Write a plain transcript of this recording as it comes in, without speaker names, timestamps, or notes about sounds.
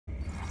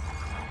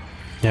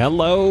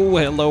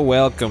Hello,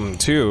 welcome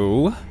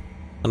to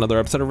another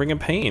episode of Ring of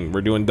Pain.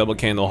 We're doing double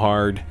candle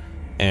hard,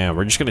 and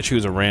we're just gonna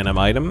choose a random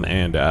item.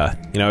 And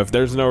you know, if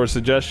there's no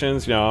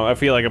suggestions, you know, I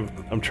feel like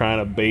I'm trying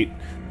to bait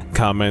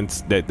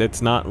comments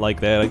that's not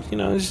like that. Like, you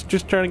know,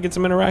 just trying to get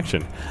some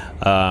interaction.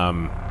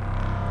 Hold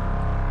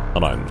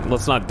on,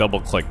 let's not double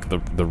click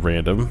the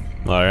random.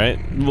 All right,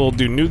 we'll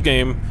do new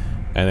game,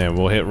 and then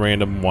we'll hit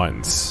random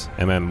once,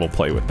 and then we'll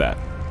play with that.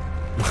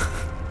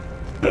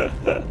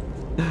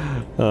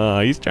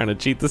 He's trying to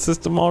cheat the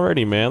system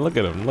already, man. Look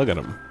at him, look at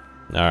him.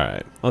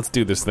 Alright, let's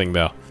do this thing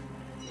though.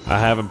 I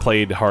haven't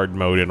played hard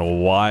mode in a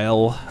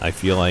while. I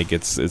feel like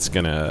it's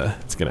gonna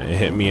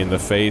hit me in the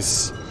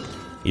face.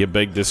 You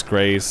big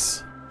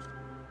disgrace.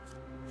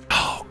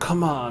 Oh,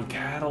 come on,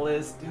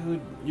 Catalyst,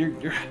 dude. You're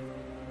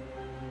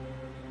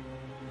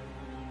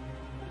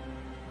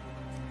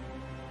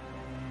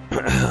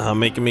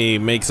making me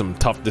make some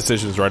tough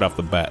decisions right off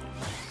the bat.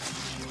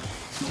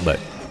 But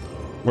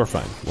we're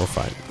fine. We're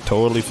fine.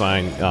 Totally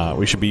fine.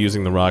 We should be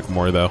using the rock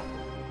more, though.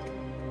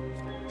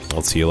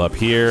 Let's heal up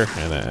here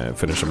and then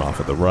finish him off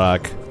with the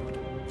rock.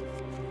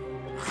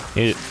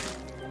 Hit.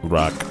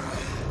 Rock.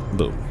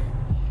 Boom.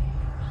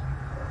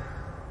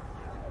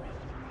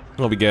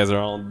 Hope you guys are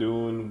all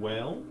doing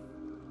well.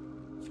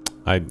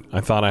 I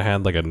thought I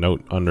had like a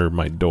note under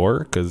my door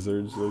because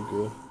there's like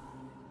a...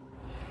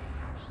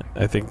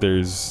 I think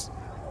there's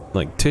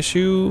like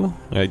tissue.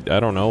 I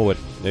don't know what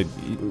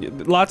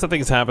lots of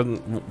things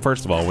happen.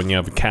 First of all, when you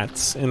have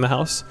cats in the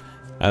house,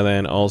 and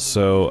then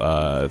also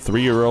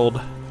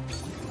 3-year-old,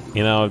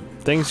 you know,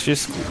 things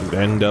just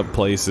end up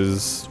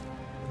places.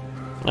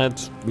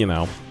 That's, you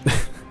know,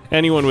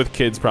 anyone with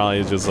kids probably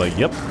is just like,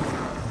 yep,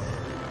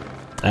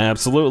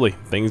 absolutely,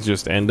 things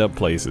just end up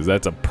places.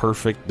 That's a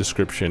perfect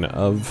description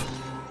of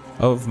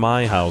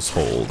my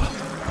household.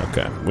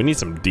 Okay, we need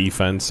some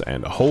defense,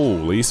 and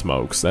holy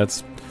smokes,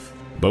 that's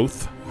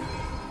both.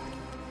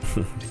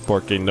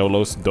 Porque no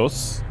los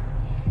dos.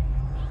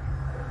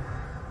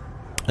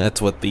 That's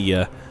what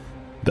the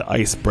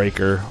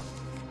icebreaker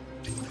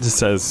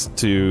says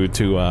to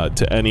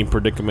any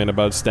predicament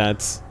about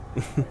stats.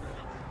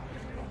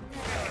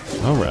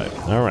 all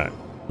right,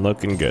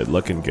 looking good,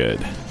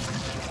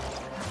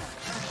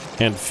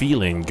 and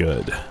feeling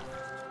good.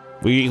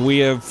 We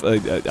have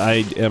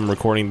I am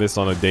recording this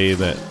on a day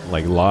that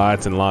like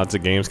lots and lots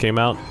of games came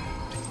out.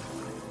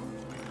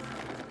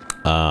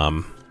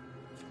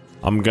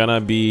 I'm gonna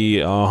be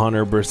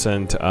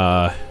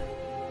 100%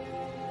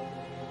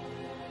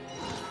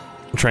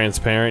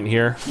 transparent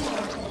here.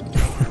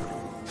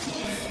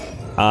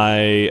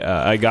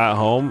 I got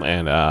home,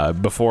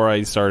 and before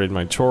I started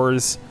my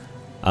chores,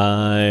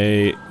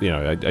 I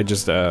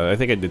just I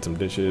think I did some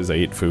dishes, I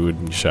ate food,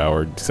 and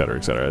showered, etc.,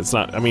 etc. It's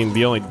not, I mean,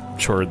 the only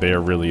chore there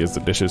really is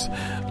the dishes,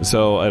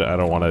 so I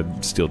don't want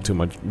to steal too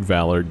much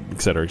valor,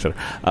 etc., etc.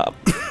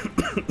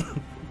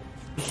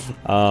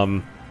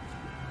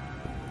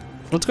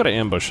 Let's go to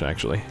ambush,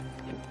 actually.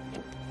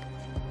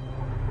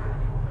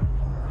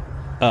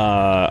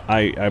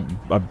 I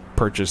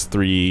purchased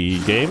 3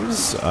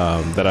 games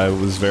that I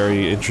was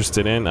very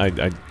interested in.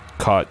 I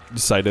caught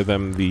sight of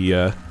them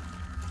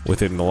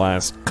within the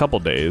last couple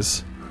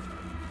days.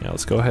 Yeah,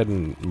 let's go ahead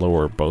and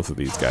lower both of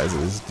these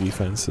guys'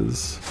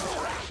 defenses.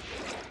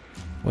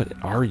 What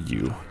are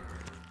you?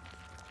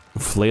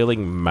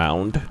 Flailing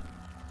mound?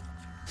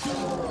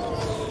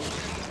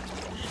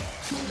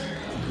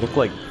 Look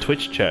like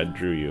Twitch chat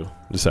drew you.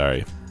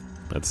 Sorry,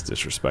 that's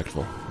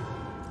disrespectful.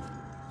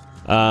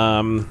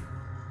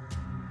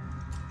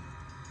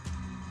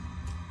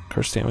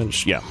 Curse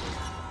damage, yeah.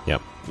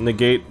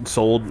 Negate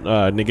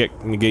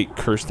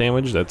curse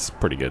damage. That's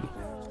pretty good.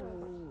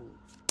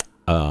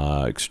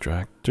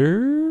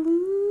 Extractor.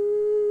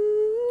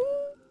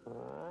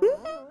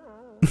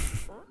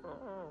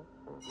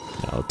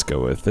 Now let's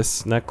go with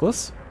this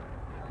necklace.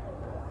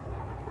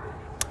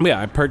 Yeah,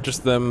 I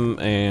purchased them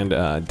and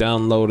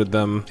downloaded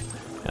them,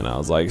 and I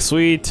was like,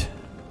 sweet.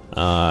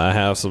 I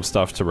have some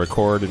stuff to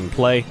record and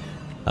play.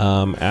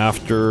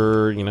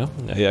 After, you know,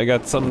 I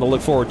got something to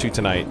look forward to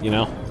tonight, you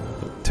know,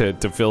 to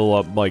fill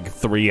up like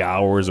 3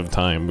 hours of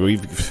time.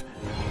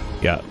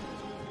 Yeah,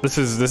 this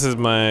is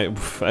my,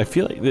 I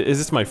feel like, is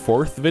this my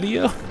 4th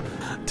video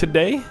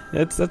today?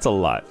 That's a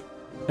lot.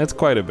 That's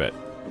quite a bit.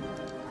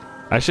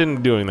 I shouldn't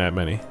be doing that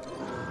many.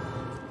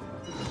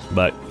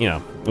 But, you know,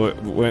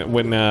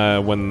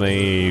 when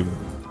the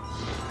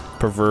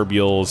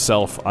proverbial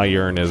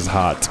self-iron is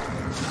hot,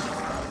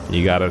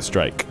 you gotta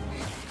strike.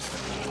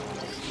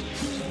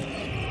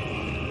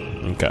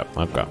 Okay.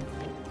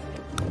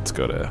 Let's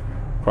go to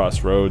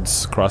Crossy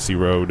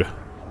Road.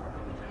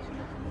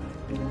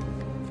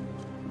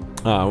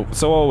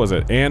 So what was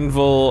it?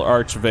 Anvil,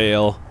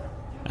 Archvale,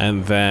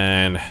 and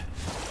then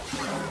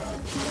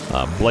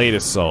Blade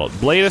Assault.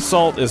 Blade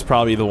Assault is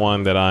probably the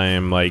one that I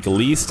am like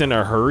least in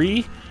a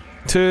hurry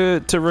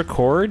to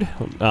record.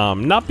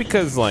 Not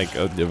because like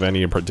of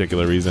any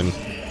particular reason.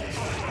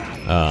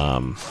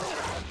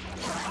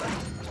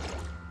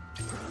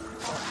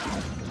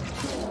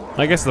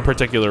 I guess the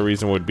particular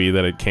reason would be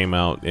that it came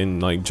out in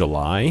like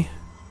July.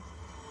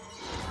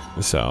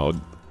 So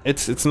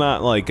it's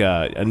not like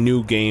a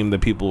new game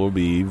that people will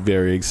be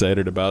very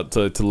excited about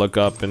to look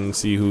up and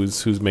see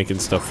who's making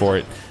stuff for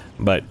it.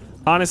 But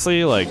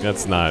honestly, like,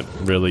 that's not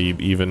really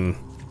even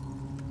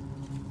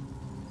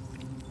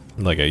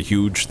like a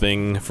huge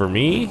thing for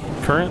me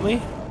currently.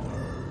 I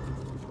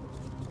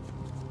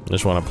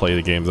just want to play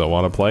the games I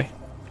want to play.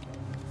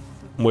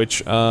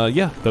 Which,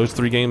 yeah, those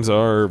 3 games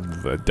are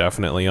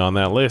definitely on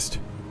that list.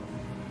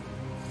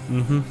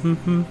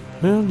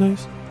 Well,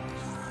 nice.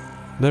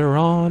 They're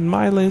on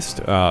my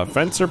list.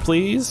 Fencer,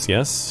 please.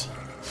 Yes.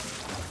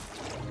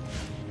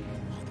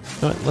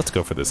 All right, let's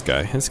go for this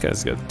guy. This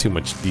guy's got too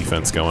much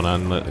defense going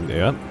on.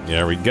 Yeah,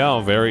 there we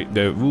go. Very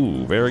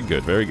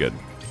good, very good.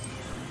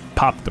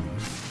 Pop them.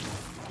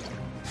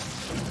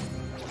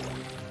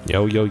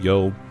 Yo, yo,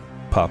 yo.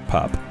 Pop,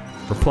 pop.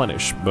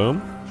 Replenish.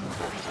 Boom.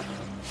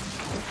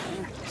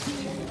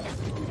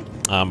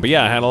 But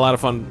yeah, I had a lot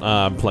of fun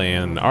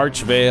playing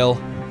Archvale.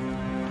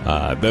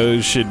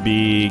 Those should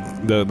be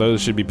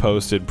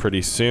posted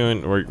pretty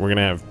soon. We're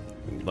gonna have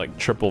like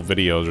triple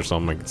videos or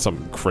something, like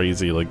something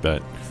crazy like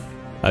that.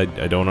 I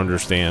don't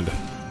understand.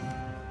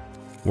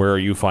 Where are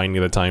you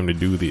finding the time to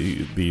do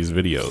these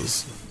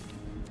videos?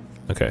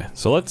 Okay,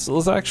 so let's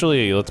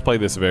play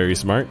this very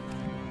smart.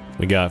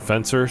 We got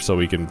Fencer, so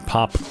we can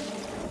pop.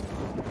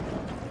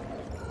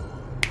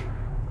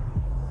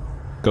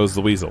 Goes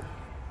the weasel.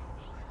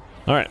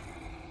 All right.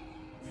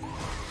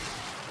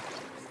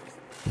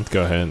 Let's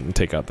go ahead and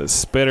take out this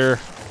spitter.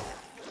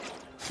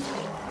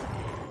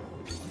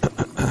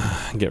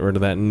 Get rid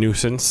of that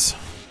nuisance.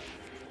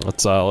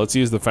 Let's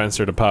use the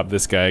fencer to pop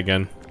this guy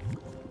again.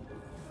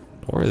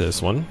 Or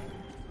this one.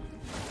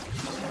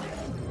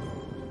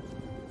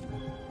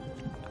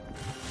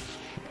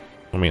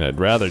 I mean, I'd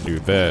rather do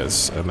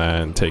this and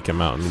then take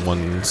him out in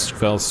one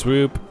fell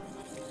swoop.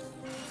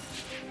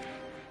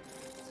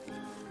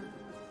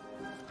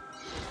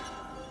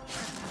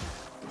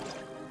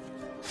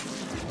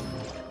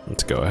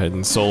 Let's go ahead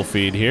and soul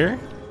feed here.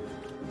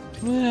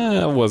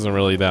 Yeah, it wasn't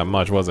really that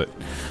much, was it?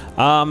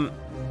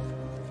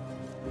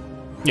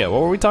 Yeah,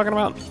 what were we talking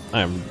about? I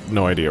have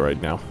no idea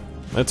right now.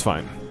 That's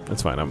fine.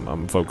 That's fine.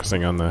 I'm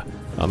focusing on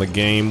the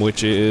game,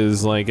 which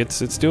is like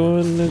it's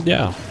doing.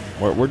 Yeah,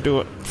 we're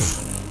doing.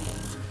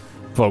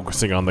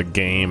 Focusing on the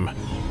game,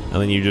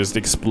 and then you just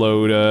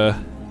explode a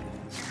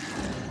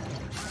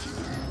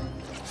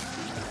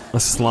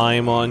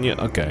slime on you.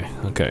 Okay,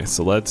 okay.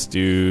 So let's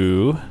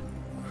do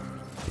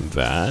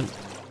that.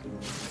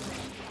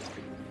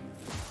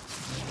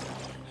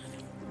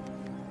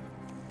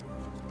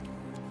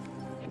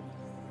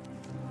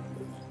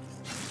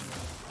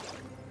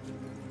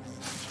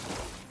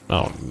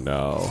 Oh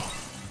no.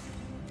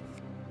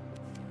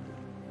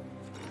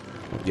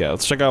 Yeah,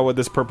 let's check out what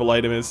this purple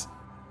item is.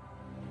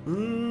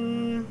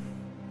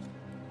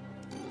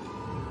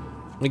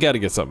 We gotta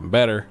get something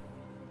better.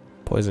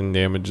 Poison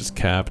damage is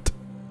capped.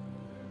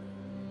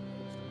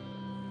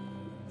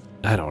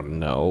 I don't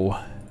know.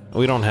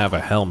 We don't have a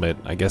helmet.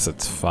 I guess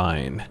it's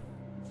fine.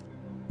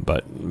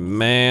 But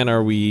man,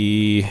 are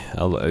we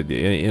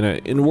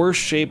in worse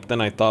shape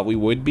than I thought we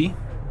would be.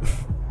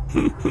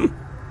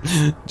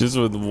 Just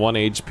with 1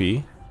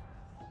 HP.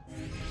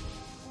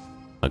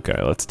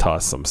 Okay, let's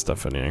toss some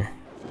stuff in here.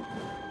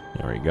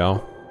 There we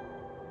go.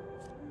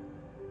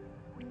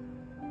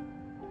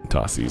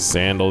 Toss these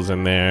sandals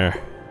in there.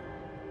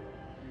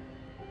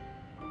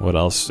 What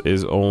else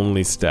is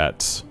only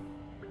stats?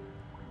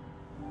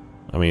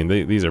 I mean,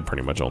 these are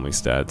pretty much only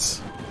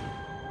stats.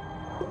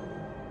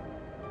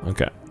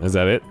 Okay, is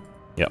that it?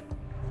 Yep.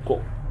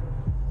 Cool.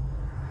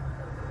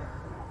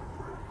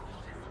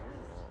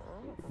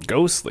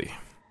 Ghostly.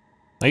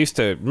 I used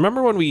to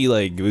remember when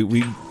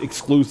we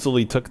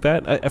exclusively took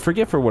that. I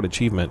forget for what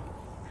achievement.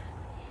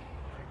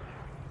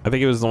 I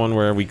think it was the one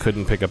where we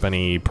couldn't pick up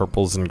any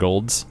purples and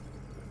golds.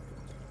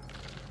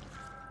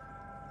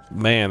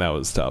 Man, that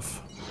was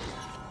tough.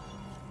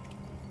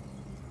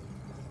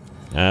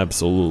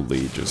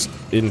 Absolutely just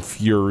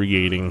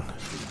infuriating.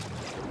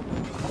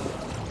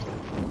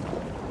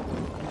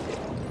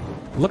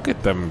 Look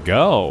at them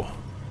go.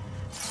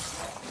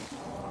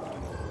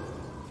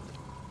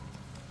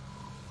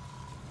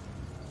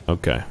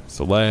 Okay,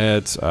 so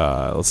let's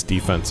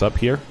defense up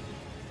here.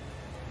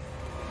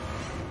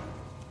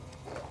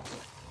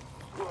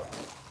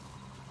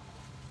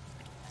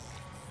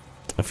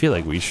 I feel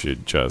like we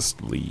should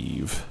just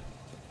leave.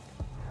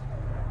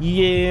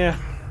 Yeah.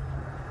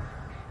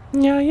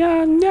 Yeah,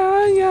 yeah,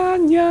 yeah, yeah,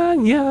 yeah,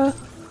 yeah.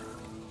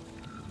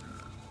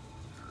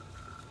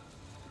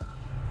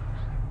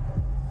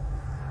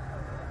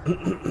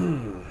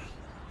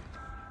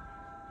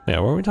 Yeah,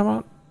 what were we talking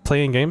about?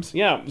 Playing games?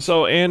 Yeah,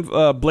 so, and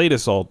Blade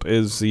Assault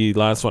is the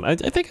last one. I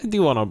think I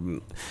do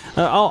want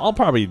to... I'll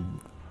probably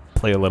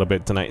play a little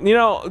bit tonight. You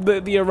know,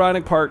 the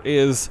ironic part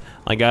is,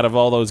 like, out of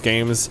all those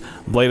games,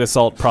 Blade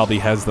Assault probably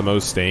has the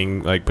most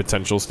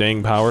potential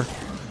staying power.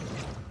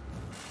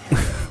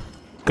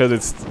 Because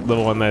it's the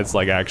one that's,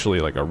 like, actually,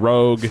 like, a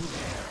rogue,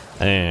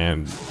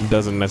 and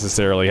doesn't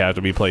necessarily have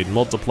to be played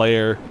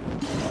multiplayer.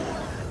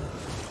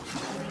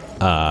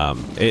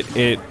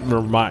 It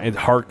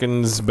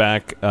harkens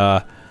back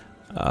a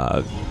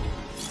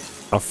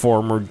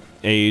former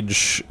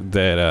age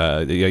that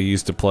I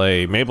used to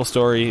play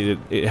MapleStory.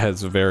 It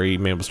has a very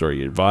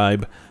MapleStory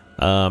vibe.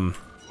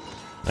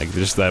 Like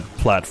just that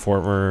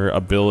platformer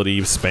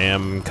ability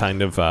spam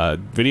kind of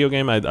video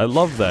game. I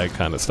love that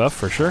kind of stuff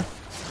for sure.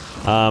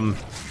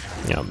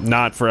 You know,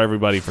 not for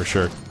everybody for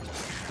sure,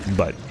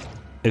 but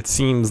it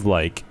seems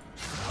like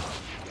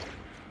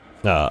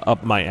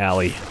up my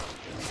alley.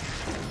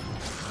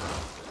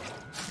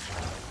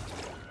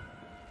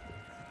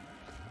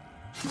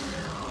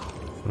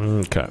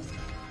 Okay.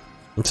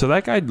 So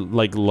that guy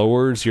like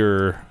lowers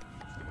your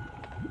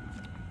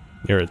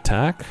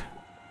attack?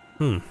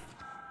 Bit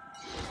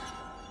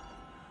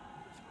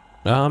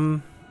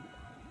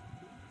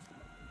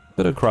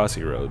of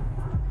Crossy Road.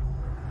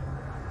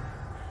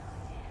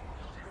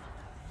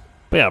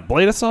 But yeah,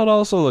 Blade Assault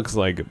also looks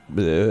like it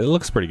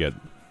looks pretty good.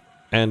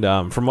 And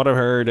from what I've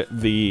heard,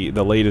 the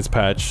latest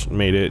patch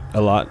made it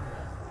a lot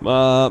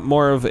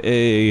more of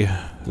a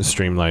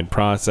streamlined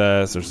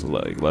process. There's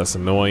like less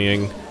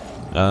annoying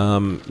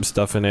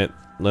stuff in it.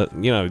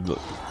 You know,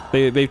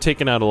 they've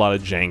taken out a lot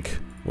of jank,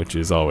 which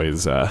is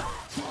always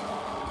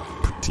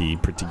pretty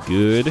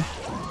good.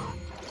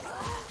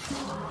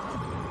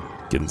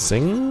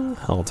 Ginseng,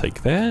 I'll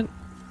take that.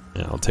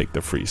 And I'll take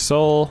the free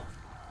soul.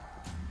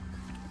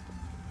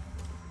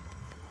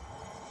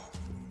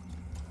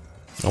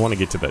 I want to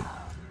get to that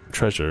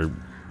treasure.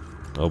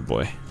 Oh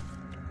boy.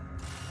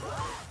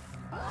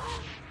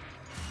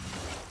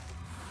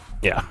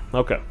 Yeah,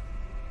 okay.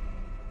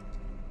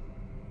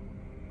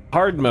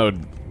 Hard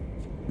mode,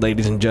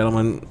 ladies and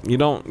gentlemen. You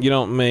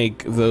don't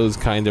make those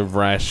kind of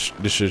rash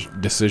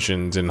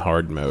decisions in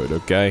hard mode,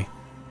 okay?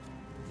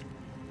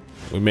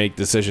 We make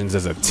decisions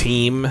as a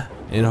team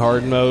in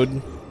hard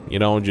mode. You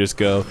don't just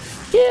go,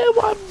 yeah,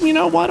 well, you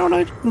know, why don't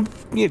I?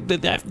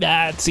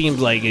 That seems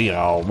like, you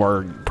know,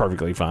 we're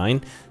perfectly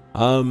fine.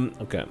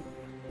 Okay.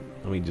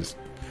 Let me just.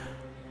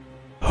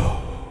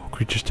 Oh,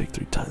 creatures take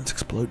 3 times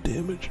explode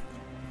damage.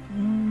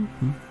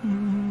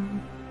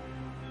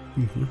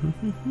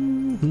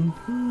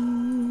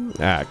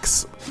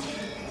 Axe.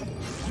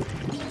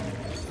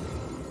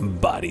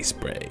 Body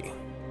spray.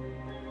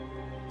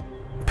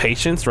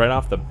 Patience right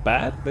off the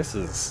bat. This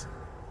is.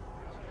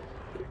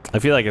 I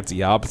feel like it's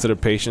the opposite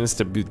of patience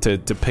to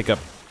pick up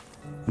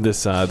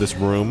this this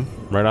room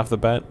right off the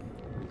bat.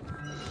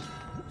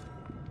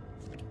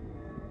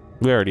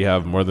 We already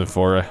have more than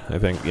 4, I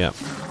think. Yeah,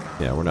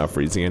 we're not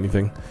freezing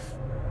anything.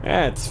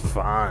 That's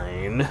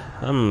fine.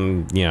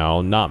 I'm, you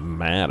know, not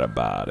mad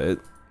about it.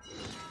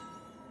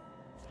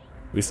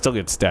 We still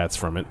get stats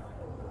from it,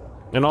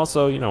 and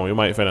also, you know, we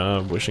might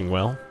find wishing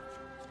well.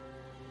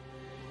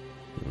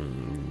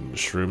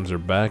 Shrooms are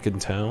back in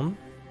town.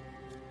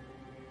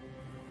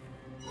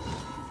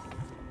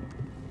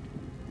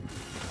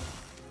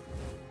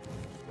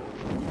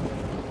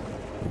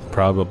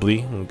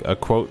 Probably a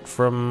quote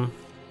from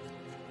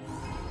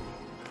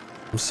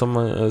some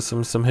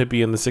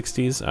hippie in the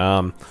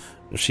 60s.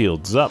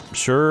 Shields up,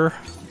 sure.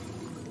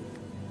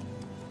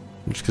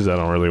 Just because I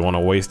don't really want to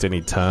waste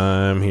any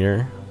time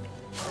here.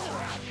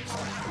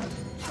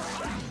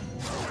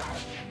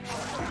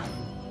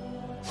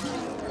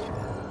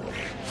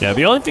 Yeah,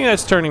 the only thing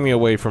that's turning me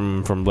away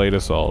from Blade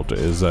Assault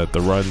is that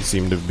the runs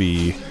seem to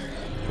be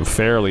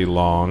fairly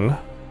long,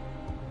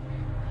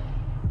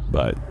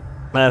 but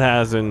that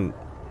hasn't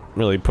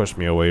really pushed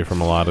me away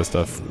from a lot of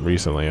stuff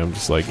recently. I'm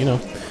just like, you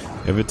know,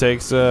 if it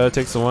takes a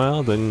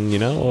while, then, you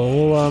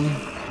know,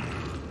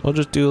 we'll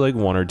just do like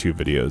 1 or 2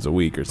 videos a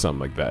week or something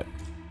like that.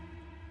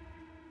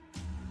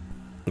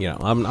 You know,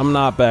 I'm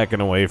not backing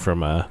away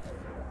from a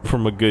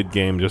good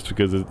game just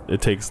because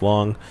it takes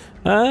long.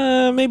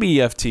 Maybe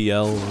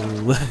FTL.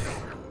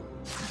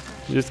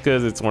 Just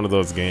because it's one of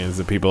those games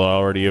that people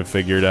already have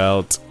figured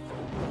out.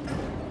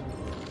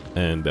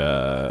 And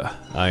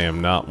I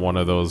am not one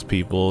of those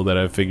people that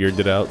have figured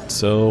it out,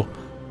 so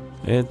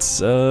it's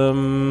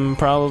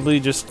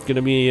probably just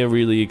gonna be a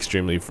really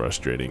extremely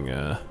frustrating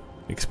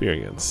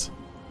experience.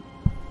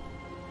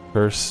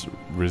 First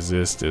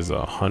resist is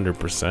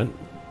 100%.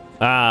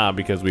 Ah,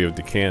 because we have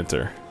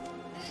Decanter.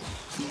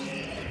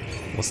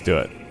 Let's do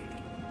it.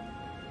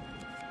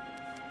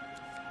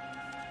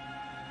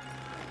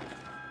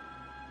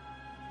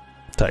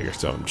 Tiger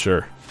Stone,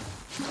 sure.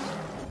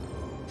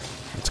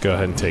 Let's go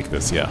ahead and take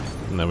this, yeah.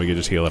 And then we can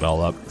just heal it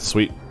all up.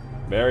 Sweet.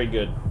 Very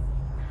good.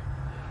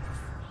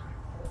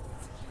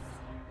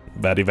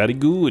 Very, very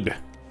good.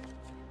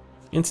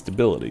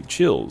 Instability,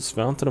 chills,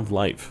 fountain of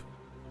life.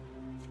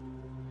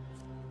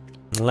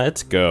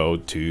 Let's go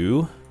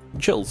to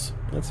chills.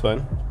 That's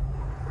fine.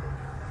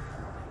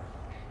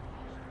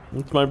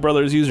 It's my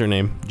brother's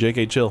username,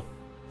 JK Chill.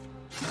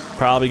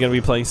 Probably gonna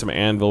be playing some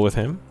Anvil with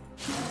him.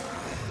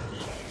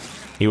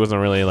 He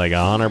wasn't really like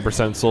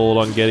 100% sold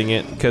on getting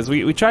it because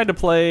we tried to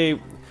play.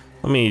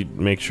 Let me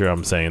make sure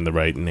I'm saying the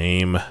right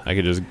name. I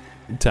could just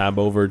tab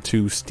over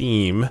to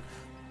Steam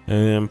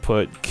and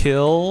put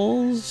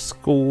Kill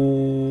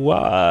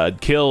Squad.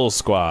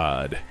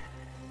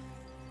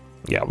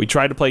 yeah, we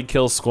tried to play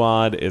Kill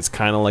Squad. It's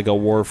kind of like a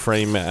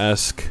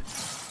Warframe-esque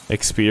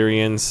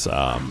experience.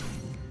 Like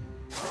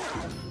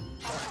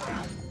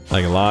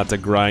a lot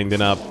of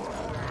grinding up,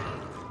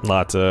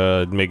 lots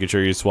of making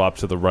sure you swap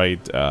to the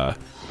right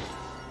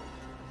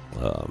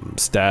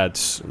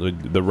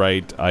stats, the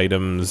right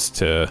items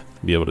to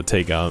be able to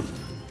take out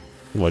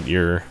what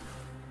you're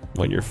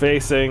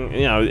facing.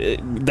 You know,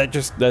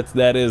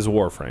 that is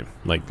Warframe,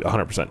 like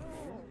 100%.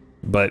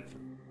 But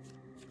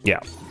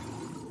yeah,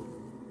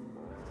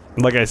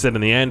 like I said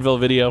in the Anvil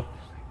video,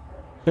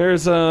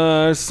 there's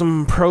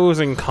some pros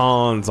and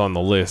cons on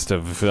the list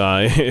of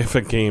if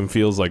a game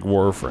feels like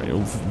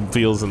Warframe,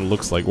 feels and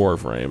looks like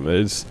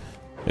Warframe.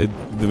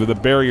 The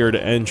barrier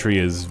to entry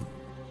is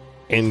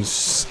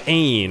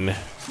insane,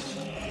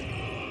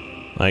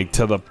 like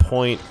to the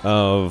point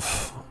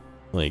of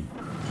like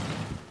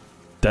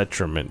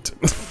detriment.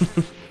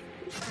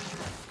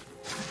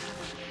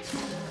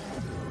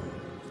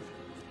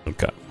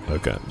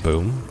 Okay,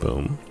 boom,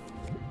 boom.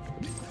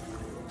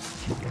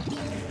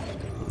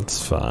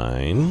 It's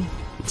fine.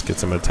 Let's get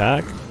some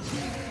attack.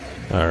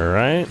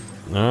 Alright,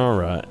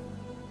 alright.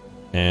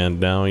 And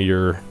now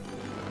your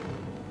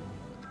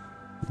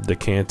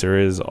decanter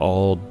is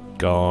all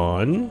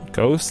gone.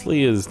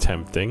 Ghostly is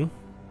tempting.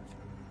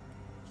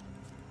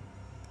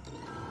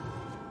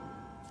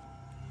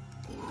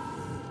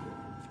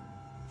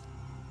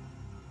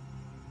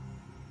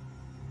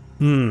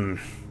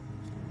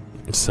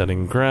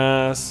 Setting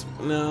grass.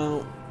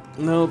 No.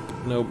 Nope.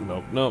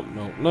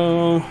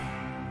 No.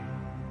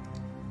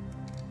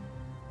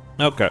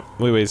 Okay,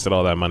 we wasted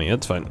all that money.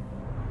 That's fine.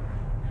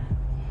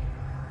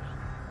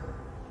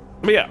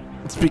 But yeah,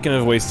 speaking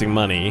of wasting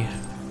money,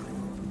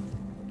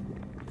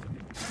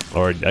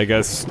 or I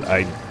guess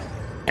I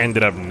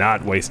ended up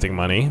not wasting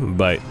money,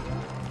 but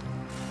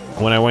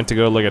when I went to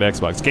go look at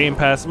Xbox Game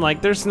Pass, I'm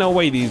like, there's no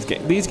way these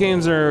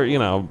games are, you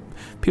know,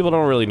 people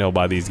don't really know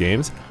about these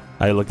games.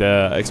 I looked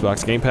at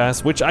Xbox Game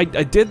Pass, which I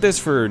did this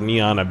for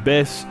Neon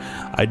Abyss.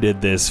 I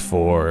did this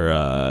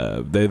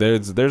for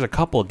there's a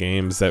couple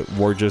games that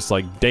were just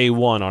like day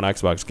one on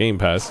Xbox Game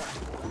Pass.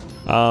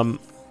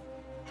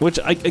 Which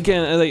I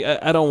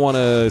don't want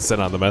to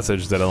send out the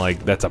message that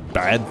like that's a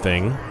bad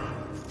thing.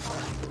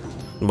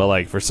 But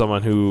like for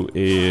someone who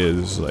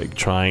is like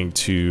trying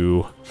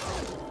to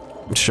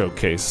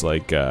showcase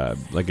like a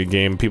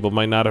game people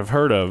might not have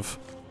heard of,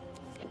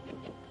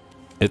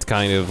 it's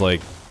kind of like,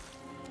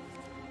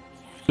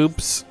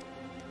 oops.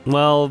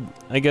 Well,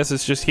 I guess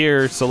it's just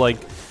here, so like,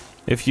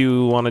 if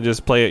you want to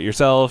just play it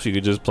yourself, you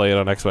could just play it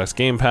on Xbox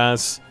Game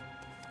Pass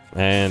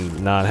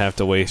and not have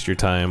to waste your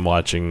time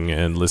watching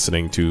and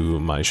listening to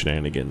my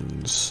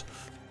shenanigans.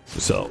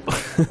 So,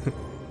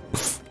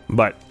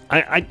 but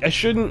I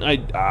shouldn't, I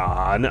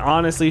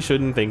honestly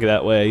shouldn't think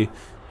that way.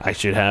 I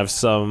should have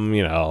some,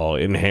 you know,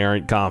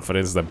 inherent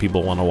confidence that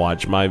people want to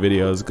watch my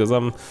videos, because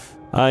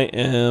I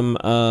am,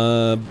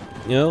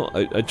 you know,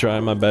 I try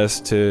my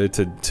best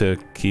to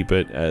keep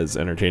it as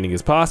entertaining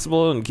as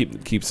possible and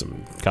keep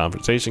some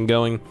conversation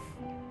going,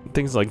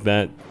 things like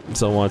that,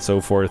 so on and so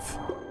forth.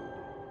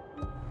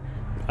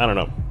 I don't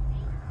know.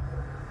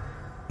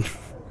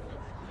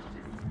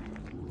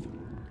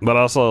 But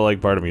also,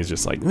 like, part of me is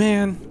just like,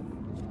 man,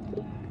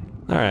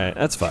 all right,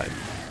 that's fine.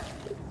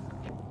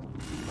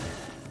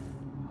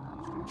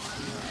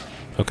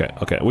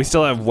 Okay, we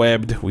still have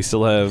Webbed. We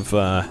still have,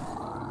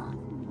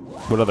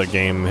 what other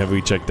game have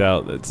we checked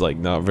out that's like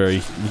not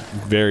very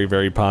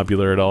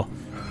popular at all?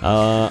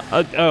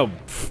 Oh,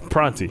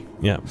 Pronti.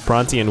 Yeah,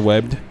 Pronti and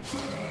Webbed.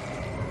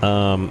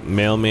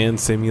 Mailman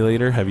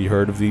Simulator. Have you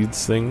heard of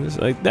these things?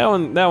 Like that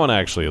one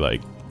actually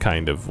like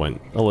kind of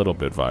went a little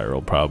bit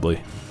viral,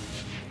 probably.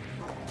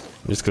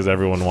 Just because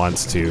everyone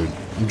wants to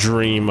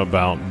dream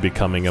about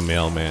becoming a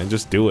mailman.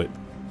 Just do it.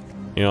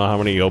 You know how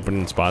many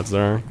open spots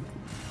there are?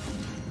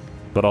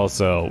 But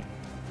also,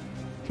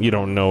 you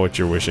don't know what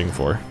you're wishing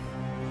for.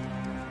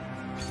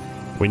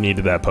 We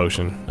needed that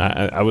potion.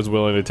 I was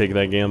willing to take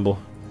that gamble.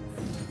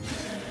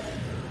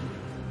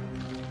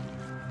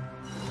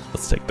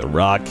 Let's take the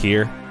rock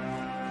here.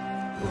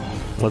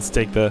 Let's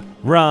take the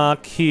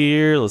rock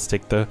here. Let's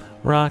take the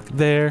rock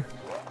there.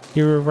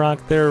 Here a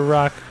rock, there a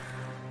rock.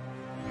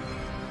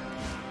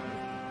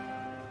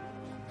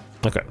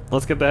 Okay,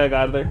 let's get the heck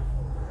out of there.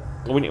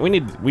 We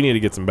need to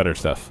get some better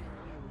stuff.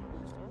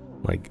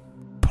 Like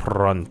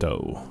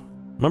Pronto.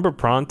 Remember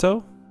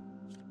Pronto?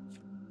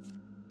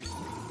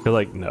 You're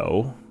like,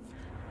 no.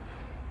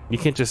 You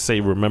can't just say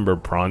remember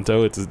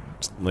Pronto. It's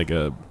like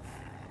a...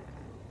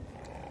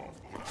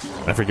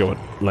 I forget what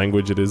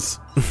language it is.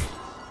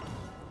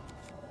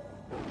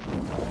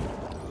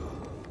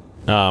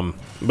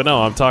 But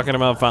no, I'm talking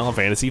about Final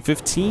Fantasy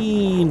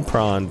 15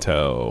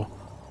 Pronto.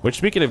 Which,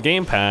 speaking of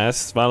Game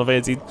Pass, Final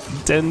Fantasy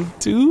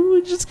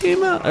 10-2 just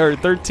came out, or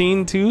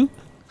 13-2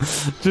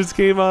 just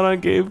came out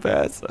on Game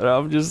Pass. And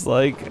I'm just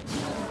like,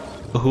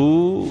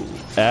 who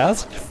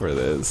asked for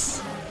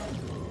this?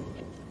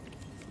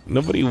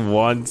 Nobody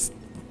wants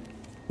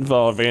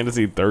Final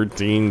Fantasy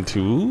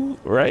 13-2,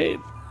 right?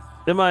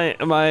 Am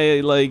I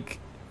like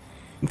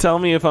Tell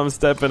me if I'm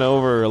stepping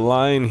over a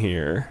line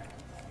here.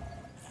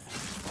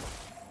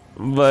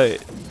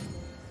 But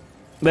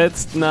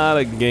that's not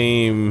a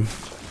game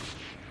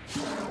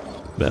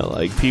that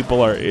like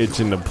people are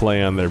itching to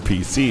play on their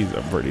PCs,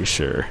 I'm pretty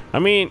sure. I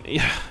mean,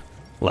 yeah,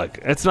 look,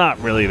 it's not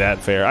really that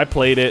fair. I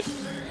played it.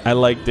 I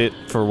liked it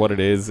for what it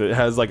is. It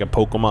has like a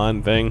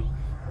Pokemon thing.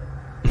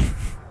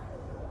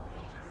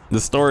 The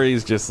story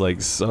is just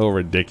like so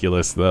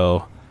ridiculous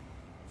though.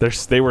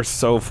 They were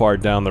so far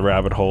down the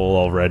rabbit hole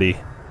already.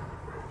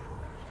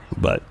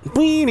 But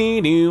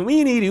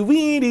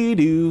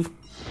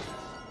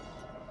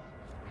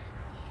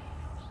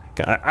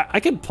I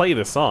could play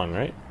the song,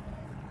 right?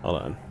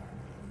 Hold on.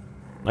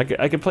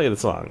 I could play the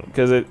song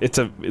because it's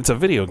a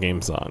video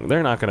game song.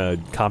 They're not gonna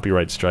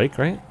copyright strike,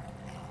 right?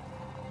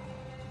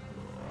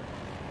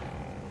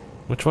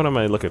 Which one am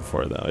I looking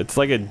for though? It's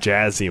like a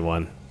jazzy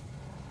one.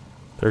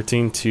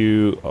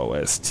 13.2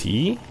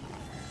 OST.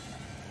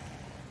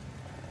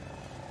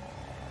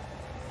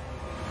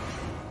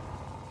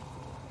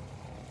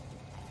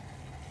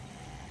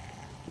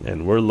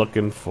 And we're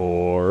looking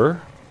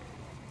for...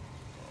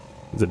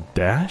 Is it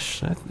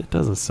Dash? It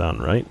doesn't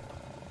sound right.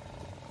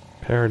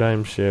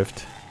 Paradigm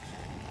Shift.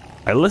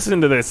 I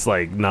listened to this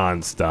like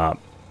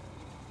non-stop.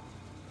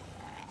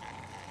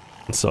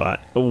 So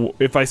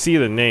if I see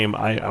the name,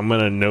 I'm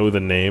gonna know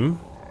the name.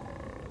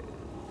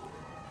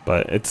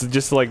 But it's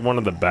just like one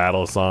of the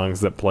battle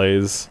songs that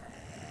plays.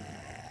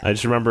 I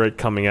just remember it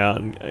coming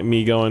out and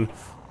me going,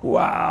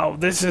 wow,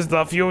 this is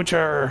the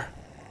future!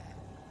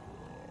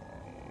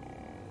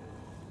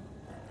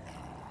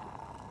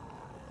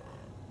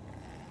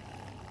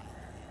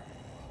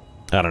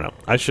 I don't know.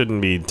 I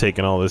shouldn't be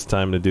taking all this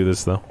time to do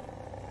this though.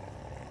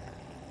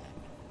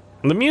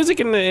 The music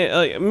in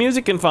the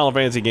music in Final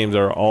Fantasy games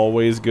are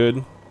always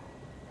good.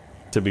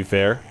 To be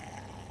fair.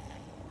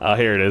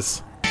 Here it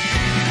is.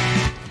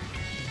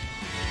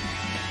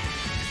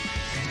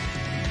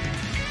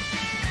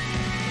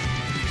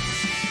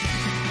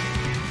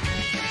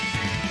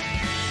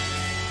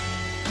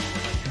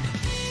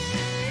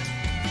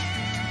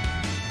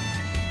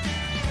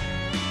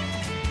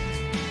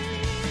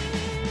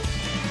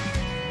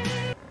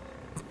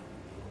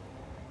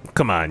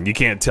 Come on, you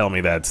can't tell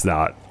me that's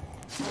not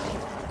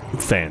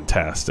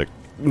fantastic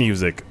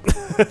music.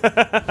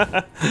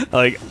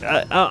 Like,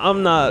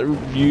 I'm not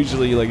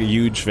usually like a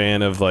huge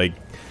fan of like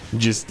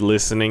just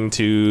listening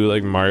to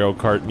like Mario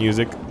Kart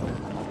music,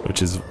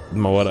 which is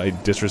what I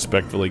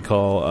disrespectfully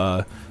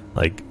call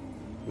like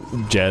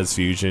jazz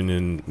fusion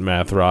and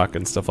math rock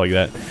and stuff like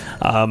that.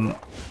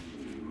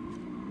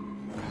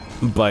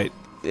 But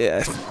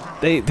yeah,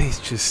 it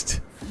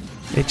just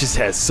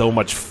has so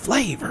much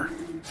flavor.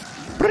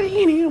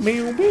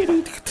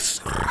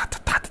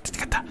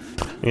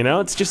 You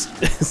know, it's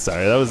just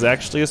sorry, that was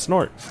actually a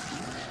snort.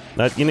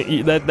 That, you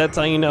know, that's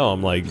how you know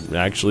I'm like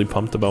actually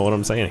pumped about what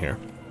I'm saying here.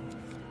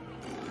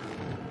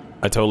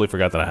 I totally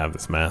forgot that I have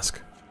this mask.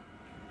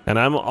 And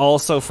I'm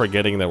also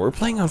forgetting that we're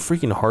playing on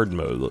freaking hard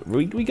mode.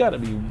 We gotta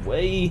be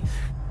way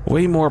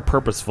more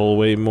purposeful,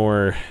 way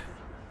more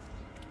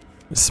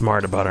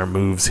smart about our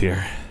moves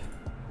here.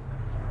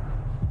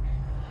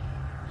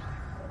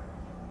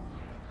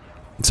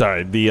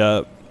 Sorry,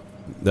 the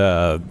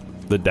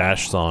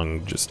Dash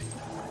song just...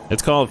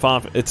 It's called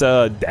it's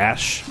a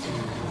Dash,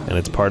 and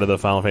it's part of the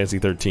Final Fantasy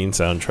 13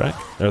 soundtrack,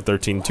 or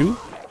 13.2.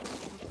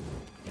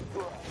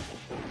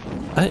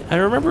 I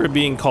remember it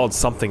being called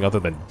something other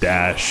than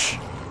Dash.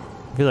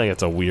 I feel like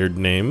it's a weird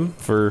name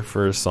for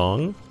a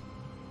song.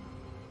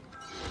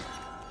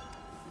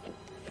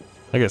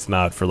 I guess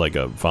not for like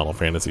a Final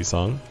Fantasy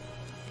song.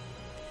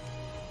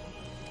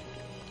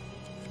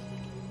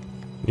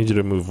 Need you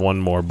to move one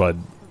more, bud.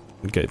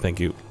 Okay, thank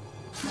you.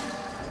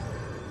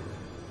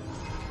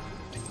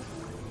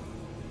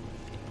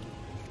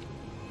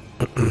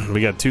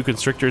 We got two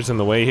constrictors in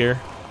the way here.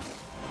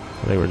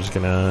 I think we're just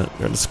gonna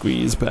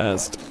squeeze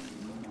past.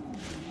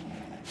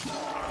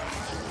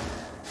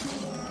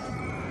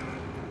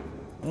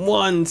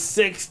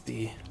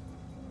 $160.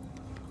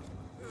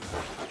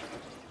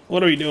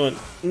 What are we doing?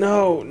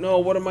 No,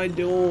 what am I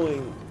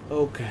doing?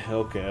 Okay.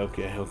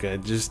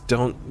 Just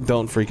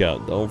don't freak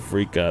out. Don't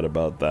freak out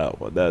about that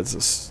one.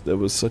 That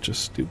was such a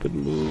stupid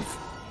move.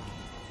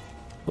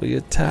 We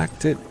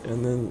attacked it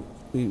and then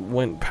we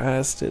went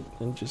past it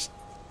and just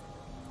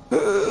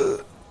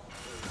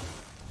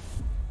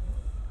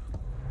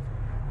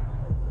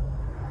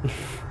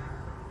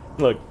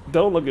look,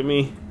 don't look at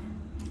me.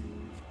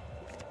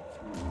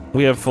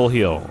 We have full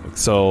heal,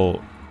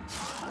 so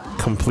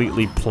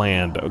completely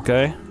planned,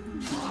 okay?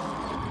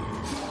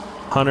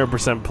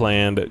 100%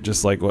 planned,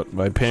 just like what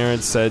my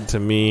parents said to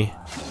me.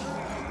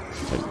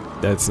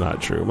 That's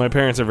not true. My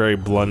parents are very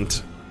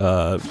blunt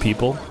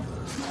people.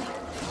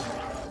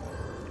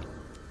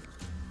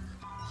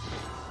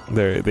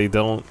 They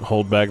don't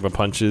hold back the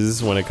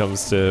punches when it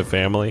comes to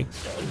family.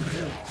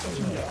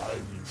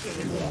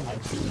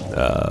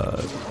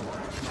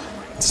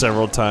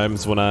 Several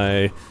times when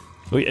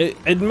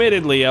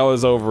admittedly I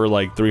was over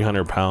like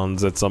 300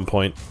 pounds at some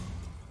point.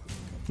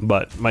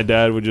 But my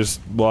dad would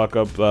just walk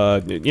up,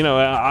 you know,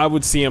 I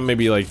would see him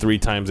maybe like 3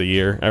 times a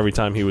year. Every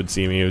time he would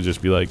see me, he would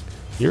just be like,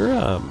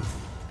 you're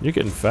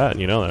getting fat,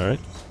 you know that, right?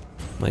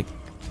 I'm like,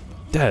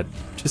 Dad,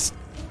 just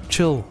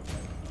chill.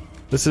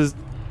 This is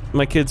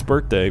my kid's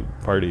birthday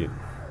party.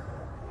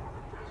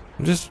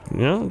 I'm just, you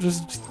know, I'm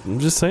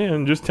just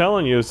saying, just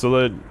telling you so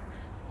that you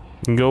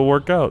can go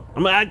work out.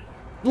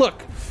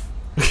 Look,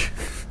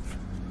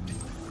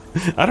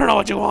 I don't know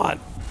what you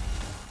want.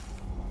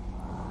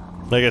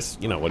 I guess,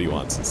 you know, what he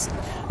wants is...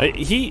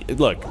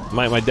 Look,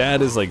 my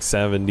dad is like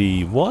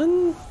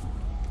 71?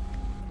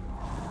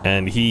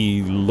 And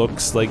he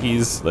looks like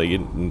he's, like,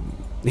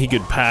 he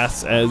could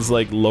pass as,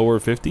 like, lower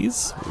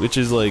 50s, which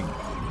is, like,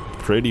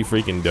 pretty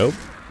freaking dope.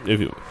 If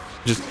you,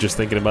 just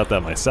thinking about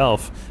that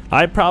myself,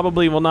 I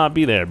probably will not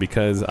be there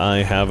because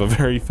I have a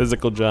very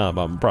physical job.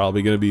 I'm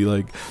probably going to be,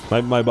 like,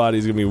 my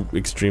body's going to be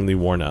extremely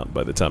worn out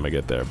by the time I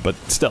get there, but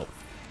still.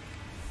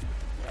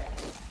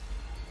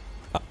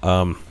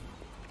 I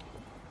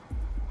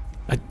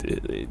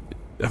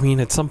mean,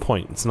 at some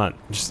point,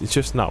 it's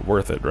just not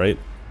worth it, right?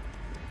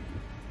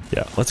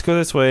 Yeah, let's go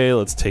this way.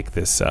 Let's take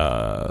this,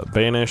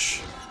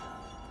 banish.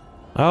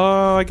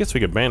 Oh, I guess we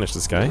could banish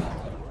this guy.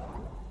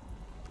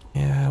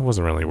 Yeah, it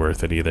wasn't really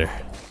worth it either.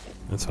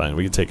 That's fine,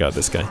 we can take out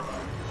this guy.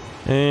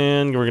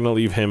 And we're gonna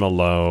leave him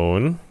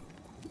alone.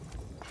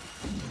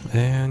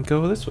 And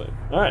go this way.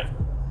 Alright.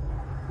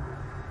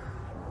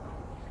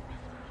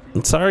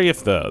 I'm sorry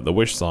if the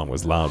wish song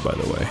was loud, by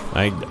the way.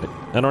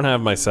 I don't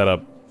have my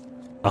setup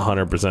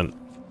 100%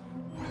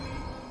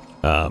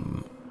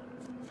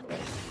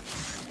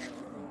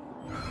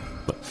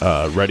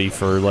 ready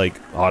for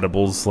like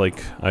audibles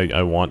like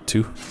I want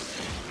to.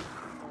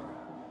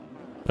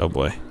 Oh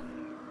boy.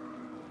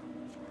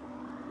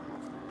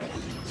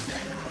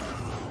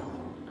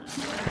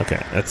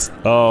 Okay, that's,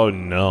 oh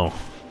no.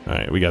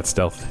 Alright, we got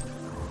stealth.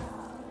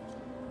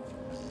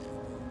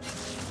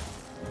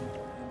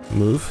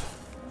 Move.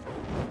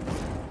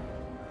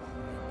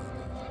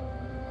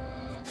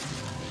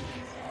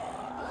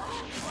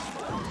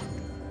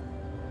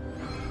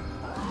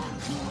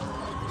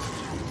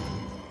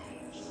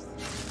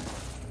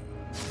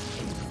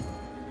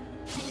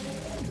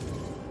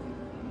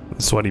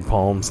 Sweaty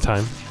palms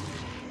time.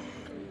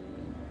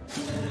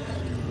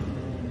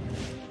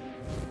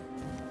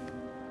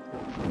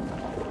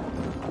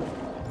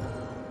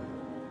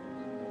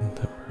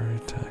 Temporary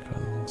attack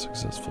on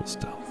unsuccessful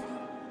stealth.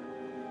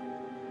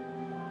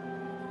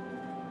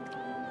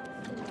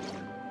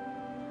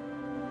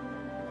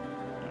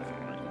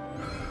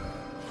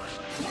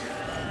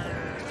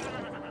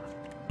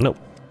 Nope.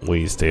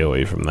 We stay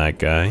away from that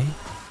guy.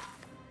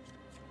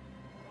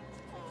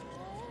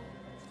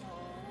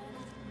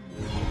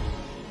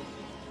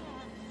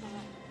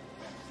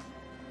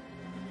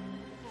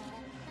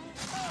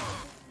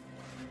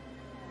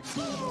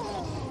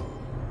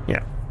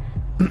 Yeah.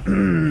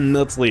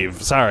 Let's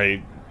leave.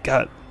 Sorry.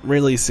 Got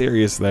really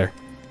serious there.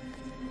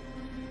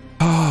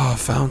 Oh,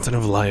 Fountain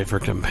of Life for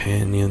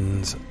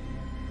companions.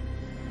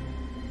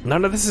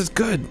 None of this is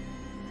good.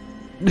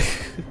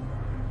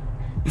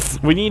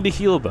 We need to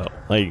heal though.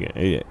 Like,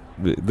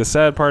 the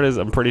sad part is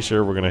I'm pretty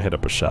sure we're gonna hit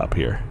up a shop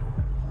here.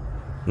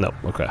 Nope,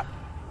 okay.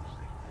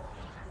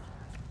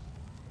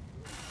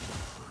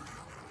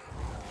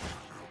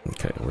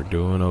 Okay, we're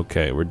doing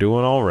okay. We're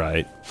doing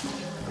alright.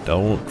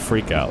 Don't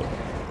freak out.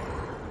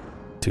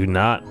 Do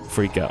not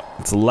freak out.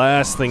 It's the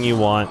last thing you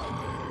want.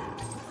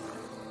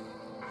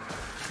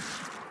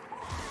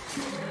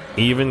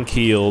 Even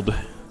keeled.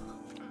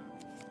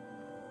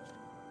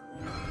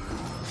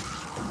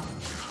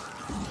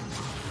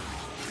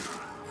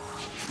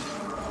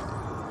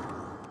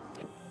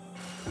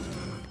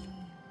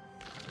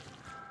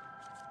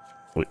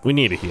 We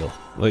need a heal.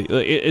 Like,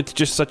 it's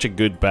just such a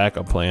good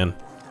backup plan.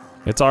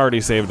 It's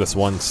already saved us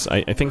once.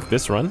 I think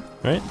this run,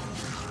 right?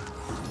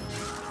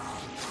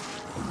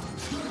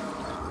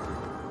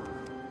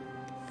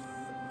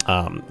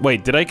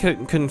 Wait, did I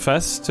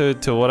confess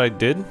to what I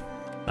did?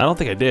 I don't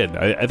think I did.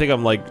 I think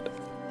I'm like,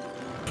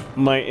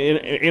 my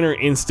inner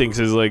instincts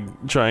is like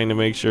trying to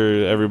make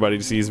sure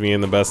everybody sees me in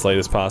the best light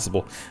as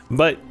possible.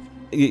 But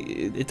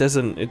it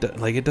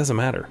doesn't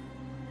matter.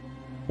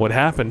 What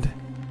happened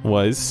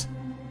was,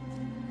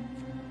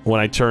 when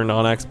I turned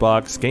on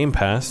Xbox Game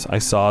Pass, I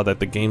saw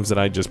that the games that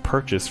I just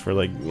purchased for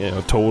like, you know,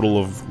 a total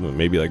of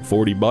maybe like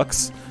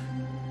 $40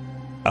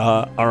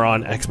 are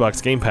on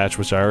Xbox Game Pass,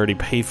 which I already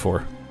paid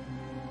for.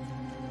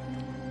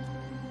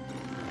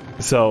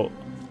 So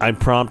I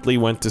promptly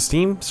went to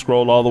Steam,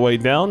 scrolled all the way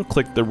down,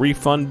 clicked the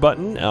refund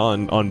button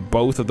on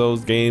both of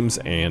those games,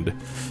 and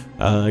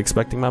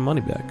expecting my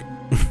money back.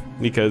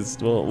 Because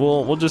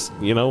we'll just,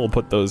 you know, we'll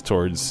put those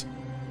towards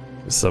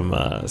some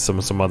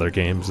other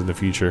games in the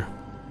future.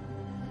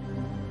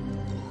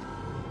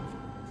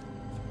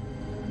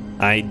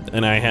 I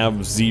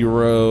have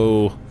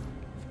zero,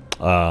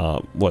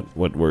 what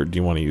word do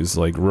you want to use?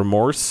 Like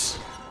remorse?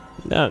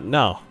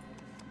 No.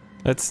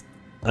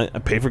 I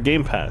pay for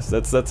Game Pass.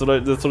 That's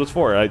what it's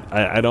for.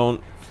 I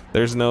don't.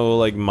 There's no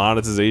like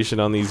monetization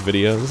on these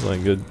videos.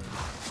 Like good.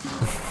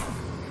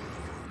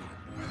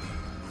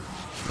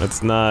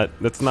 That's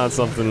not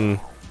something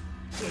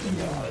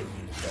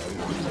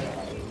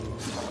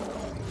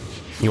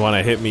you want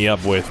to hit me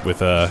up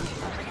with a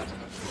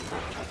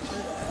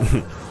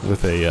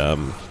with a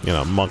you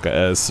know, Monka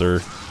S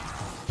or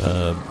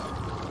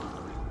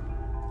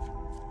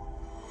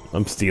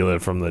I'm stealing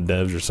from the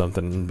devs or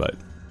something, but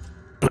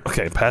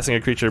okay, passing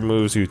a creature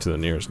moves you to the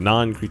nearest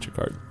non-creature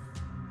card.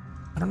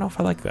 I don't know if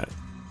I like that.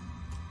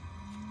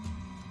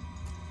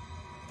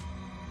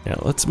 Yeah,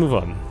 let's move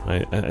on.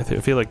 I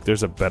feel like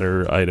there's a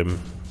better item.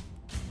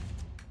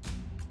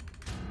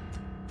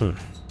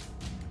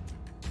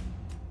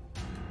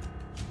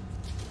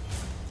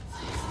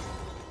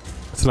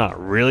 It's not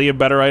really a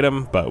better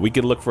item, but we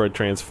could look for a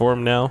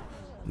transform now,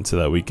 so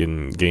that we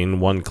can gain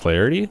 1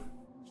 clarity.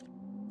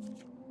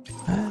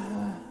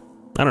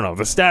 I don't know,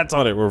 the stats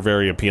on it were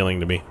very appealing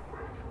to me.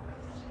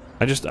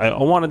 I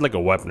wanted like a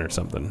weapon or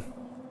something.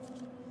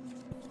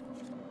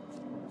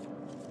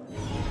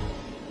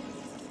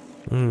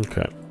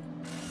 Okay.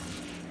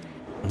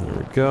 There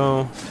we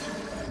go.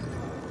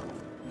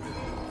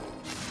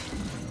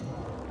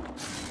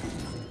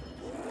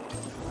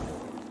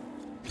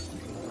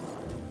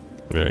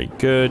 Very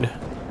good.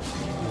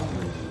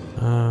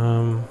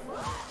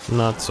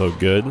 Not so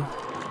good.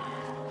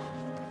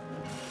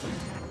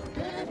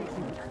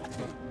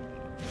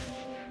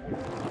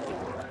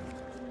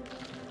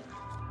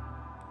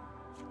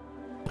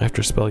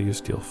 After spell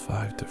use, deal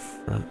 5 to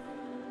front.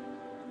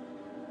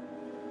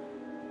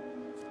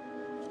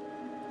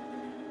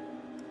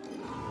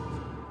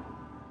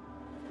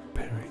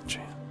 Parry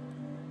chant.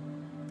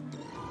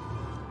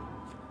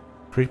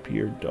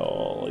 Creepier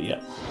doll.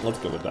 Yeah, let's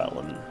go with that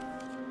one.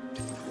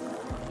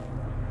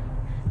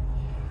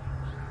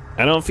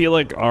 I don't feel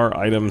like our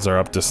items are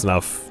up to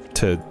snuff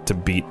to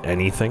beat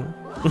anything.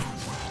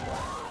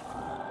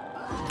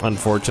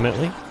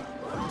 Unfortunately.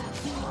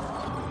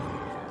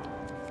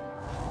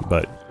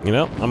 But, you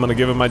know, I'm gonna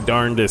give it my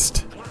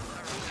darndest.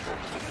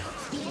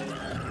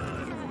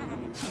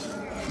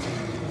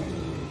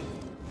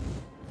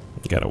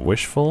 Got a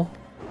wishful.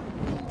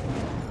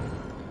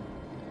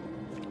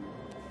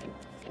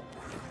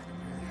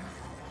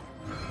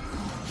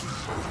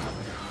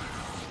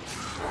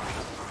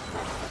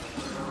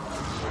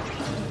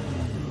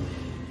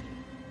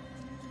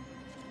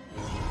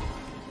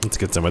 Let's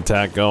get some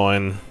attack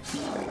going.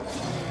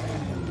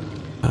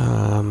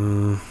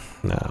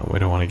 No, we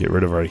don't want to get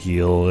rid of our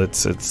heal.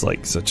 It's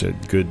like such a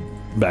good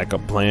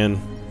backup plan.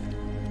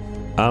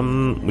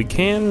 We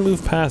can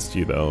move past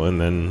you though,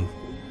 and then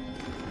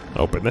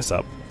open this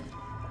up.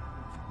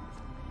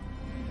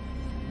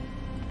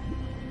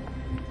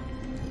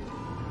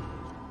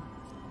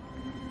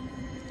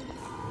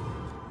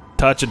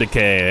 Touch of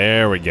decay.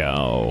 There we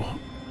go.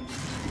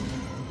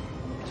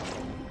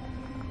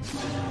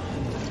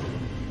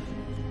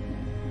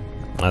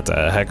 That's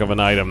a heck of an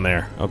item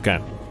there. Okay.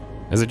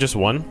 Is it just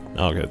one?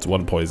 Oh, okay, it's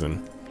 1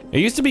 poison. It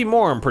used to be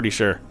more, I'm pretty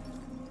sure.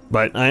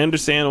 But I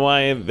understand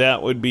why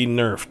that would be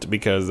nerfed,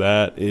 because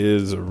that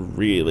is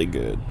really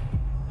good.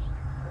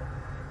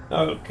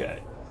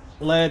 Okay.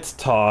 Let's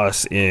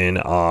toss in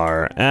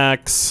our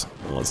axe.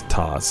 Let's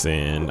toss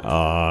in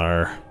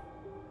our...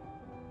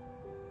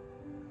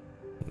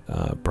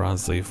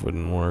 bronze leaf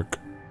wouldn't work.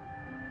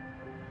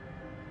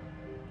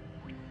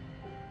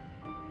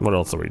 What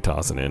else are we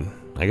tossing in?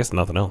 I guess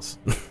nothing else.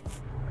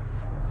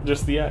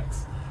 Just the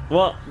axe.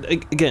 Well,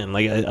 again,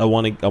 like I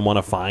want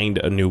to find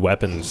a new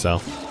weapon,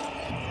 so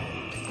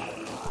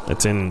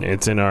it's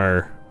in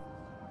our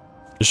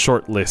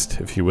short list,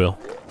 if you will.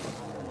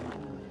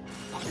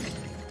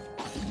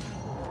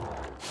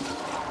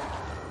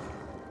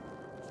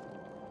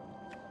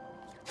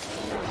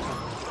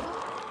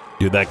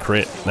 Dude, that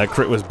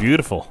crit was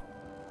beautiful.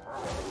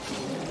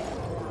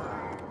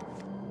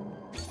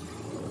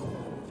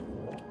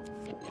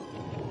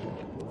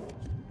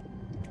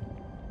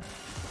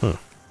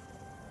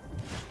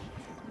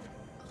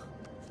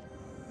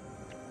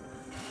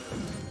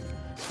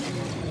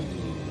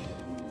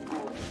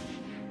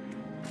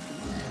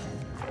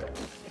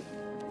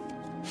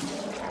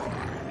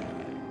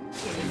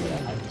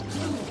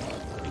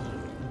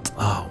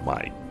 Oh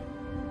my,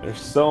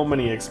 there's so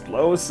many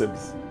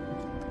explosives.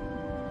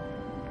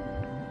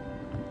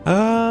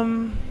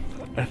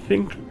 I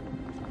think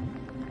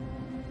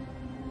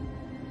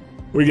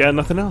we got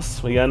nothing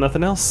else.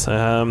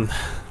 I'm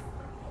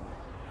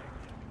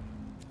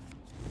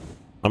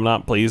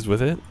not pleased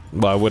with it.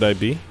 Why would I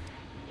be?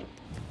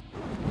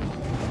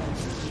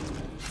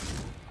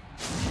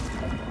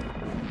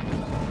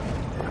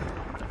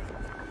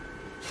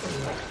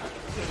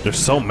 There's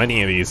so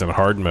many of these in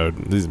hard mode.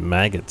 These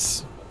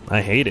maggots.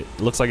 I hate it.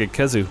 It looks like a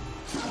kazoo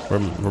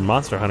from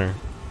Monster Hunter.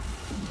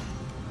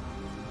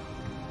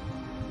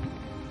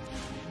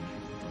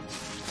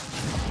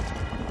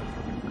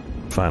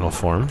 Final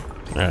form.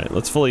 Alright,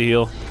 let's fully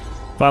heal.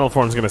 Final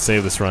form's gonna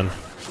save this run.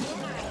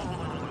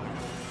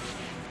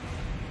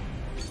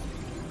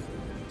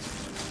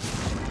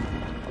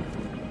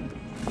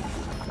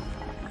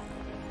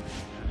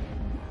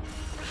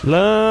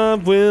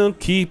 Love will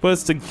keep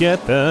us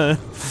together.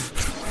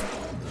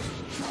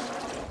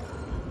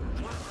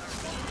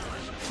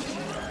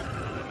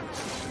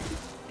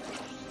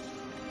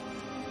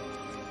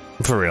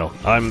 For real.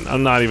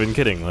 I'm not even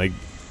kidding. Like,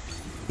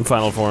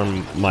 final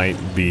form might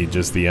be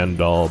just the end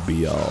all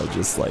be all,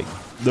 just like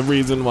the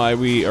reason why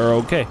we are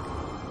okay.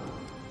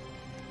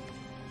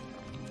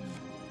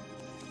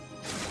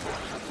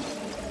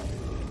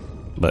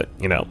 But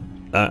you know,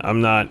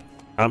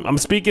 I'm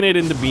speaking it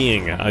into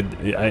being.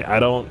 I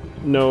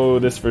don't know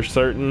this for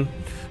certain.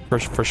 For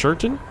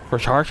certain? For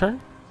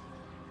certain?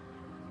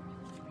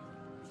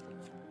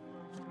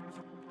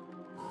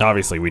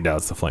 Obviously, we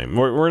douse the flame.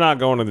 We're not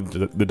going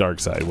to the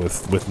dark side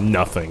with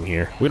nothing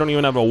here. We don't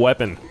even have a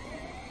weapon.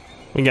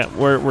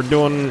 We're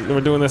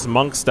doing this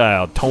monk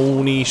style,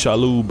 Tony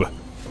Shalhoub.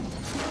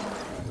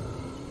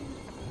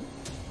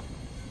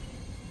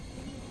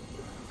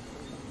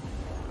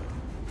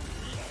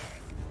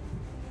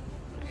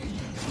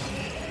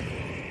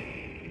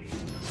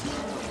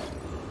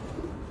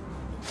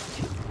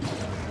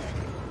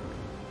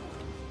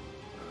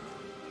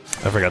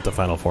 I forgot the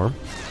final form.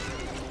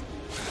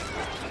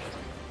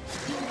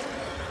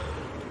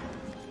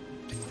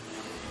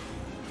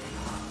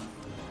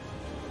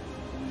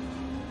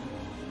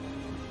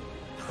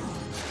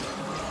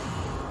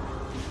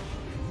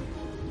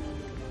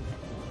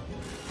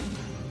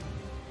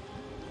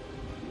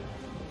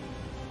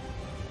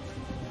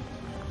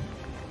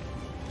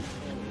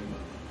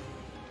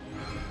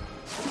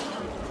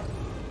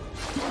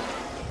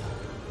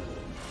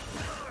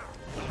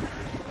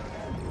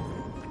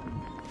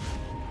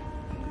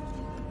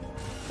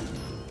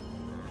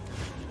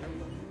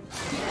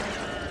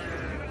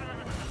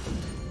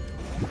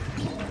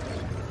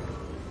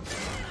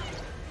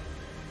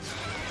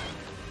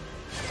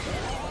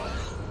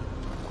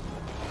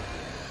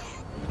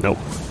 Nope.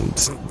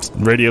 It's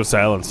radio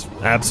silence.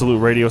 Absolute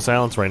radio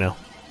silence right now.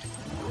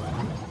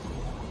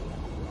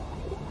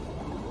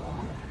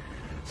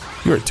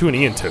 You are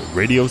tuning into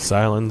radio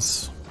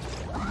silence.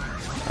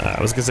 I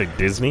was gonna say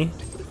Disney.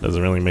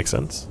 Doesn't really make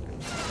sense.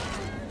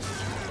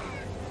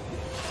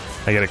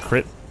 I get a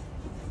crit.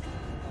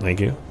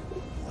 Thank you.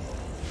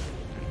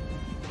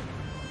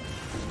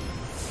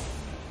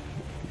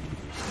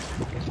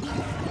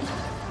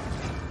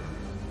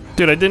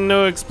 Dude, I didn't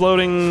know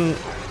exploding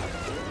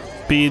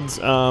beads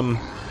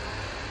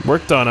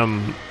worked on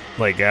him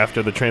like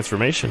after the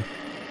transformation.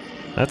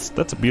 That's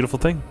a beautiful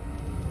thing.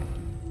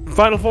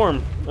 Final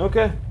form.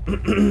 Okay.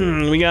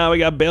 we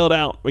got bailed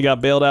out. We got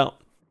bailed out.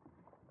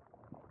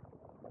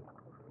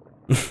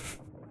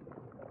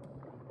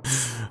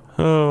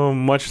 Oh,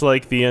 much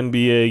like the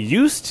NBA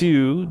used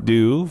to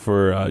do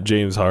for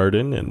James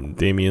Harden and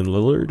Damian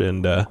Lillard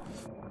and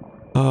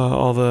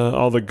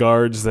all the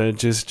guards that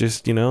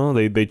just you know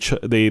they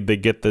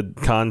get the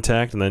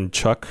contact and then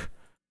chuck.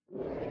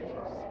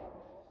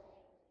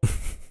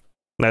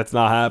 That's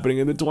not happening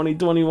in the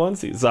 2021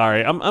 season.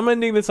 Sorry, I'm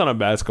ending this on a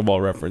basketball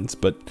reference,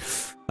 but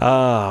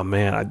oh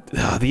man,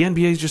 the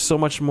NBA is just so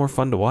much more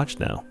fun to watch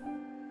now.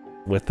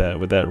 With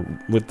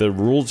the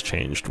rules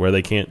changed, where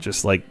they can't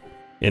just like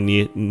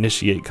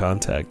initiate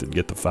contact and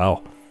get the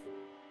foul,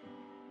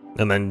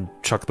 and then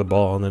chuck the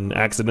ball and then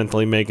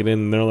accidentally make it in,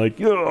 and they're like,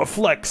 "Yo,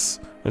 flex."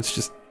 It's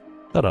just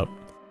shut up.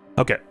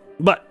 Okay,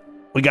 but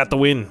we got the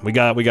win. We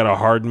got a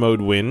hard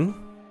mode win.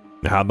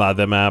 How about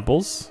them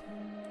apples?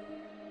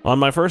 On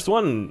my first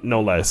one,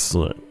 no less.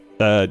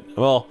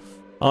 Well,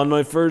 on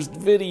my first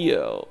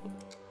video.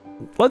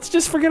 Let's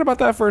just forget about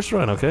that first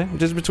run, okay?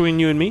 Just between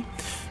you and me.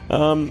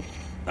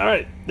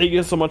 Alright, thank you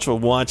guys so much for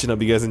watching.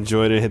 Hope you guys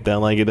enjoyed it. Hit that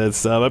like and that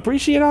sub. I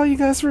appreciate all you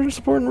guys for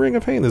supporting Ring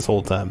of Pain this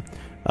whole time.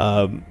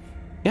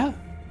 Yeah.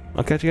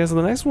 I'll catch you guys in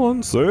the next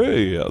one.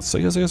 See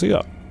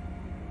ya.